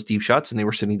taking those deep shots, and they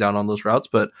were sitting down on those routes.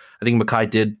 But I think Mekhi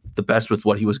did the best with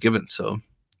what he was given, so I'm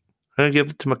gonna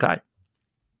give it to Mekhi.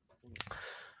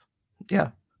 Yeah.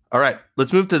 All right,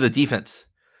 let's move to the defense.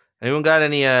 Anyone got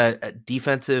any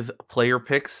defensive player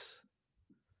picks?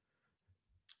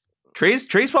 Trey's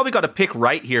probably got a pick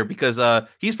right here, because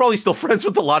he's probably still friends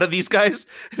with a lot of these guys,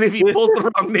 and if he pulls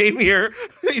the wrong name here,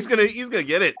 he's gonna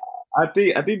get it. I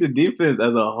think the defense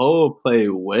as a whole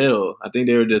played well. I think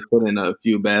they were just put in a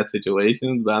few bad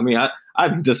situations, but I mean,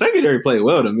 the secondary played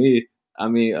well to me. I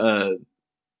mean, I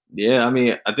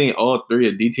think all 3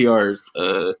 of DTR's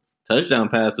touchdown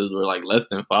passes were like less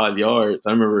than 5 yards.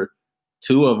 I remember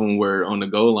 2 of them were on the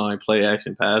goal line play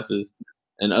action passes,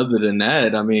 and other than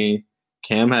that, I mean,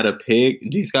 Cam had a pick.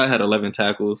 G. Scott had 11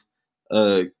 tackles.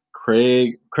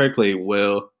 Craig played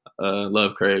well.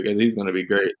 Love Craig, and he's going to be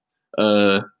great.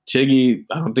 Chiggy,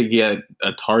 I don't think he had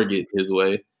a target his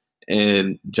way,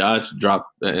 and Josh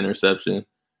dropped the interception.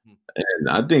 And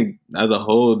I think as a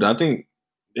whole,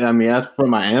 as for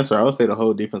my answer, I would say the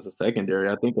whole defensive secondary,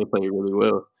 I think they played really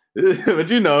well. But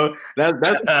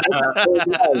that's I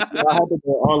have to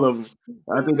go all of them.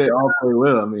 I think they all played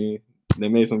well. I mean, they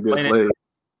made some good plays.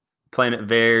 Playing it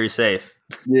very safe.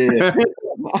 Yeah.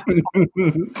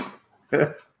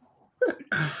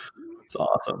 It's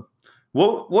awesome.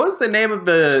 What was the name of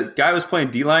the guy who was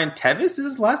playing D-line? Tevis is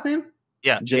his last name?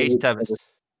 Yeah, Jace Tevis.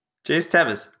 Jace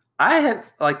Tevis. I had,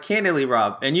 candidly,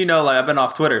 Rob, and I've been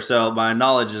off Twitter, so my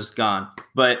knowledge is gone.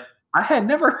 But I had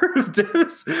never heard of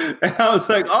Tevis. And I was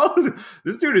like, oh,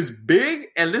 this dude is big,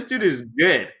 and this dude is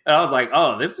good. And I was like,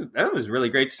 oh, that was really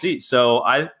great to see. So,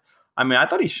 I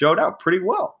thought he showed out pretty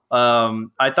well.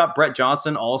 I thought Brett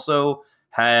Johnson also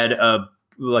had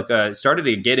started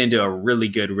to get into a really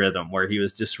good rhythm where he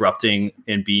was disrupting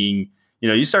and being,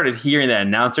 you started hearing that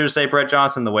announcer say Brett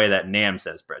Johnson the way that Nam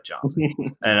says Brett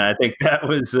Johnson. And I think that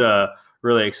was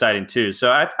really exciting too. So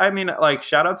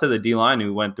shout out to the D-line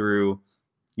who went through,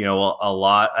 a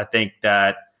lot. I think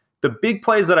that the big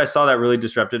plays that I saw that really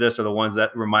disrupted us are the ones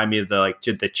that remind me of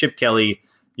the Chip Kelly,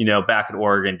 back at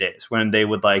Oregon days, when they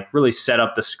would really set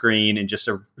up the screen and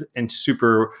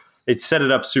it set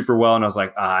it up super well. And I was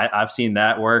like, I've seen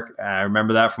that work. I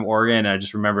remember that from Oregon. And I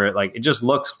just remember it it just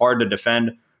looks hard to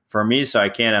defend for me. So I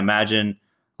can't imagine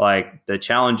the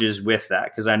challenges with that.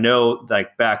 Because I know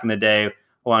back in the day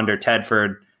under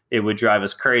Tedford, it would drive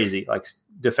us crazy.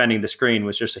 Defending the screen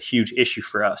was just a huge issue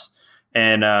for us.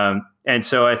 And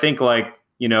so I think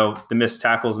the missed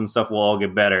tackles and stuff will all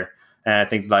get better. And I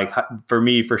think for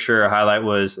me, for sure, a highlight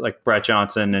was Brett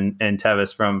Johnson and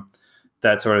Tevis from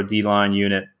that sort of D-line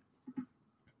unit.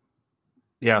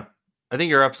 Yeah, I think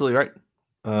you're absolutely right.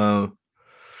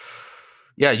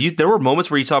 Yeah, there were moments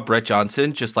where you saw Brett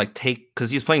Johnson just like because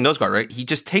he's playing nose guard, right? He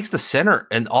just takes the center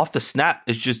and off the snap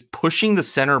is just pushing the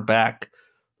center back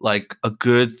like a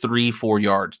good 3-4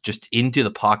 yards just into the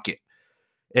pocket.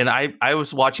 And I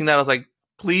was watching that. I was like,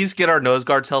 please get our nose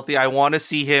guards healthy. I want to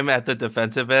see him at the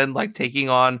defensive end, like taking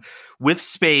on with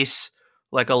space,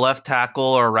 like a left tackle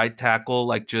or a right tackle,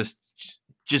 like just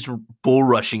bull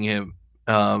rushing him,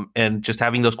 and just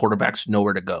having those quarterbacks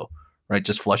nowhere to go, right?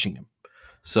 Just flushing him.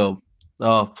 So,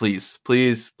 oh, please,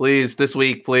 this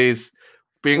week, please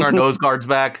bring our nose guards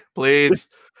back, please.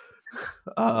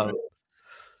 My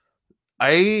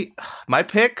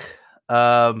pick,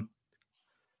 I'm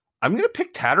going to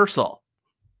pick Tattersall.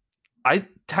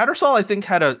 Tattersall, I think,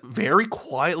 had a very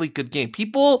quietly good game.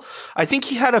 I think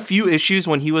he had a few issues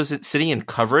when he was sitting in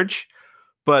coverage,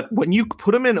 but when you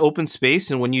put him in open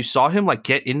space and when you saw him like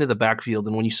get into the backfield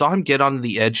and when you saw him get on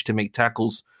the edge to make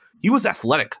tackles, he was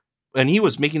athletic and he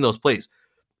was making those plays.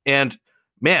 And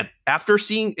man, after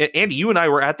seeing Andy, you and I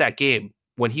were at that game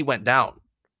when he went down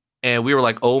and we were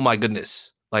like, oh my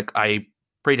goodness, like I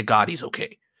pray to God he's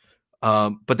okay.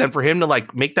 But then for him to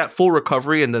like make that full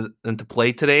recovery and to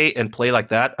play today and play like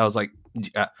that, I was like,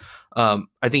 yeah,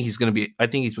 I think he's going to be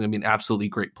an absolutely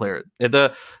great player.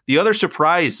 The other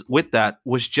surprise with that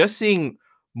was just seeing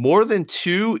more than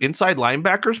 2 inside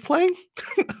linebackers playing.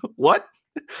 What?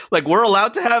 Like we're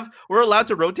allowed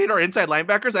to rotate our inside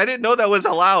linebackers. I didn't know that was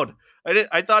allowed.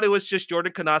 I thought it was just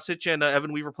Jordan Kanasic and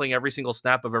Evan Weaver playing every single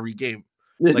snap of every game.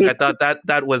 Like I thought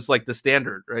that was like the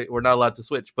standard, right? We're not allowed to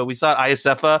switch, but we saw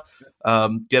Iosefa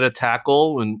get a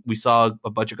tackle, and we saw a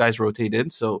bunch of guys rotate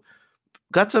in. So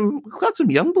got some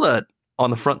young blood on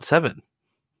the front 7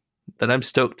 that I'm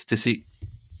stoked to see.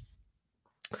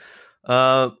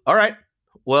 All right,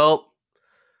 well,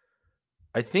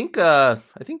 I think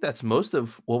that's most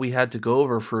of what we had to go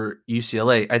over for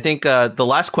UCLA. I think the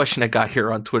last question I got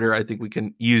here on Twitter, I think we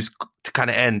can use to kind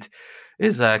of end.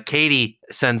 Is Katie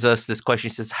sends us this question.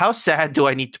 She says, how sad do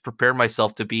I need to prepare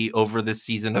myself to be over this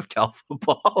season of Cal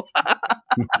football?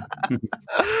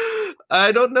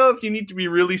 I don't know if you need to be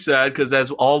really sad because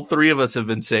as all 3 of us have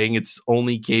been saying, it's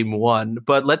only game 1.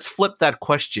 But let's flip that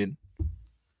question.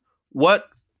 What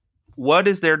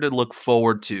is there to look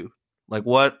forward to? Like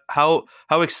how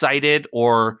excited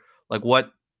or like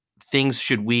what things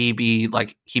should we be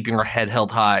like keeping our head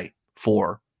held high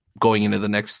for going into the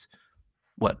next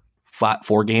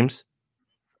 4 games?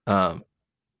 You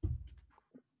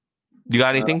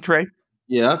got anything, Trey?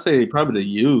 Yeah, I say probably the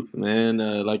youth, man.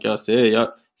 Like y'all said,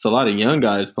 it's a lot of young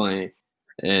guys playing,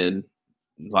 and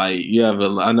like you have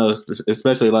I know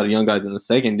especially a lot of young guys in the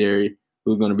secondary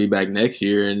who are going to be back next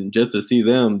year, and just to see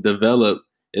them develop,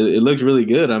 it looks really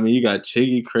good. I mean, you got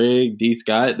Chiggy, Craig, D.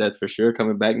 Scott, that's for sure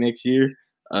coming back next year.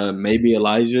 Maybe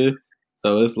Elijah.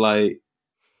 So it's like,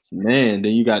 man,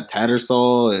 then you got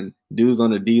Tattersall and dudes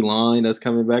on the D line that's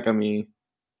coming back. I mean,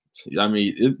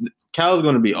 Cal's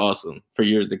going to be awesome for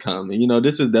years to come. And,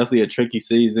 this is definitely a tricky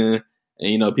season.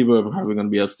 And, people are probably going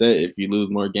to be upset if you lose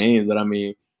more games. But, I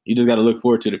mean, you just got to look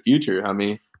forward to the future. I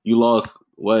mean, you lost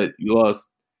 3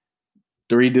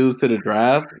 dudes to the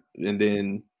draft and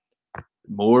then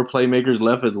more playmakers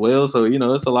left as well. So, it's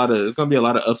it's going to be a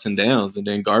lot of ups and downs. And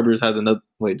then Garbers has another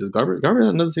 – wait, does Garber have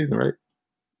another season, right?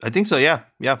 I think so. Yeah.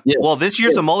 Well, this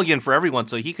year's a mulligan for everyone,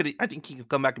 so I think he could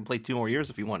come back and play 2 more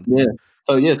years if he wanted. Yeah.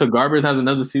 So Garbers has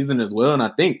another season as well, and I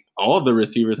think all the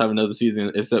receivers have another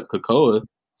season except Kakoa.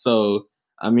 So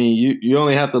I mean, you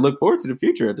only have to look forward to the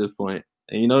future at this point.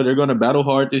 And they're going to battle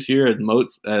hard this year as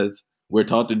we're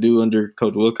taught to do under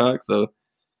Coach Wilcox. So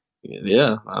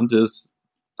yeah, I'm just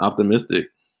optimistic.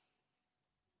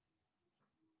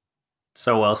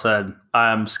 So well said.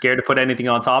 I'm scared to put anything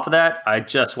on top of that. I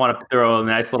just want to throw a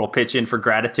nice little pitch in for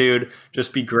gratitude.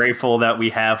 Just be grateful that we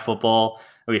have football.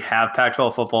 We have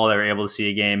Pac-12 football that we're able to see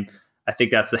a game. I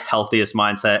think that's the healthiest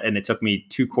mindset. And it took me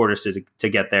 2 quarters to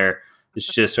get there. It's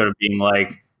just sort of being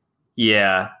like,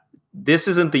 yeah, this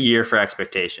isn't the year for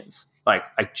expectations. Like,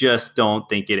 I just don't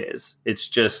think it is. It's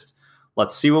just,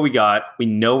 let's see what we got. We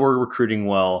know we're recruiting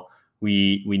well.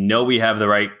 We know we have the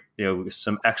right,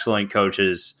 some excellent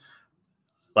coaches.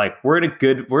 Like we're in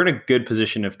a good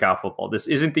position of Cal football. This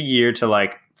isn't the year to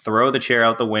like throw the chair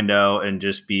out the window and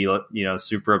just be,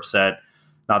 super upset.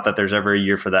 Not that there's ever a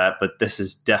year for that, but this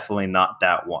is definitely not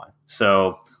that one.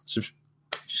 So just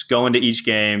go into each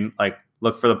game, like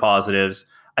look for the positives.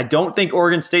 I don't think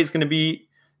Oregon State is going to be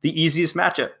the easiest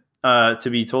matchup. To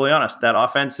be totally honest, that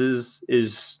offense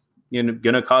is going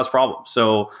to cause problems.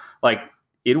 So like,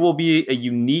 it will be a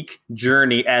unique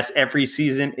journey as every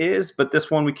season is, but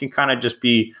this one we can kind of just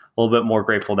be a little bit more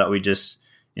grateful that we just,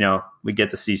 we get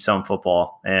to see some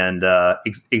football. And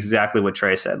exactly what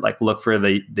Trey said, like look for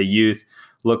the youth,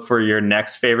 look for your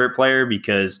next favorite player,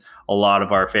 because a lot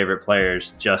of our favorite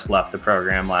players just left the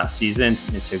program last season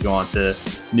to go on to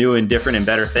new and different and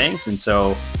better things. And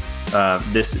so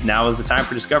this now is the time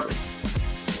for discovery.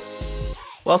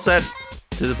 Well said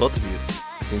to the both of you.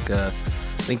 I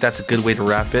think that's a good way to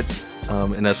wrap it.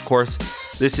 And of course,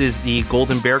 this is the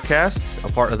Golden Bear Cast,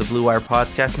 a part of the Blue Wire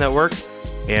Podcast Network.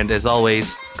 And as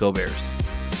always, go Bears.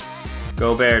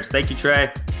 Go Bears. Thank you,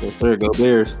 Trey. Go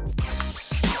Bears.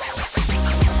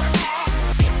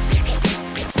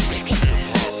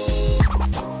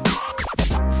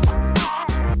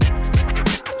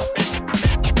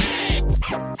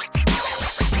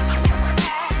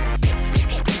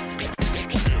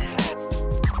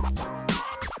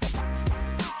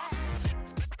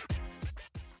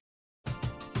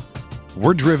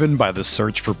 We're driven by the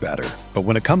search for better. But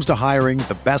when it comes to hiring,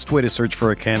 the best way to search for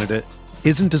a candidate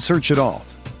isn't to search at all.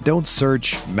 Don't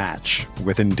search, match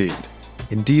with Indeed.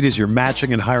 Indeed is your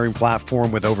matching and hiring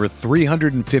platform with over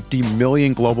 350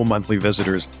 million global monthly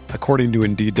visitors, according to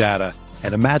Indeed data,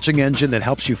 and a matching engine that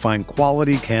helps you find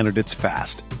quality candidates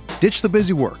fast. Ditch the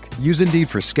busy work. Use Indeed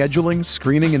for scheduling,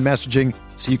 screening, and messaging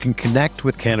so you can connect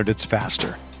with candidates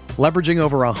faster. Leveraging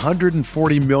over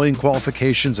 140 million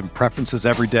qualifications and preferences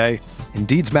every day,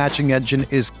 Indeed's matching engine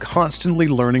is constantly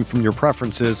learning from your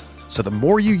preferences, so the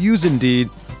more you use Indeed,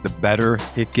 the better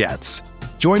it gets.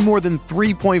 Join more than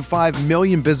 3.5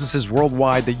 million businesses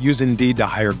worldwide that use Indeed to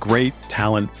hire great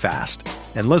talent fast.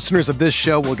 And listeners of this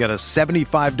show will get a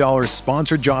 $75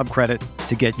 sponsored job credit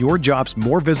to get your jobs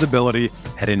more visibility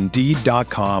at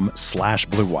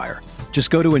Indeed.com/Blue Wire. Just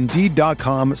go to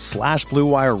Indeed.com/Blue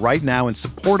Wire right now and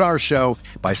support our show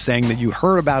by saying that you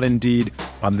heard about Indeed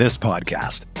on this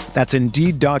podcast. That's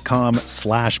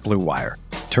Indeed.com/Blue Wire.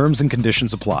 Terms and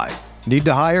conditions apply. Need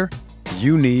to hire?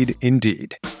 You need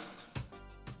Indeed.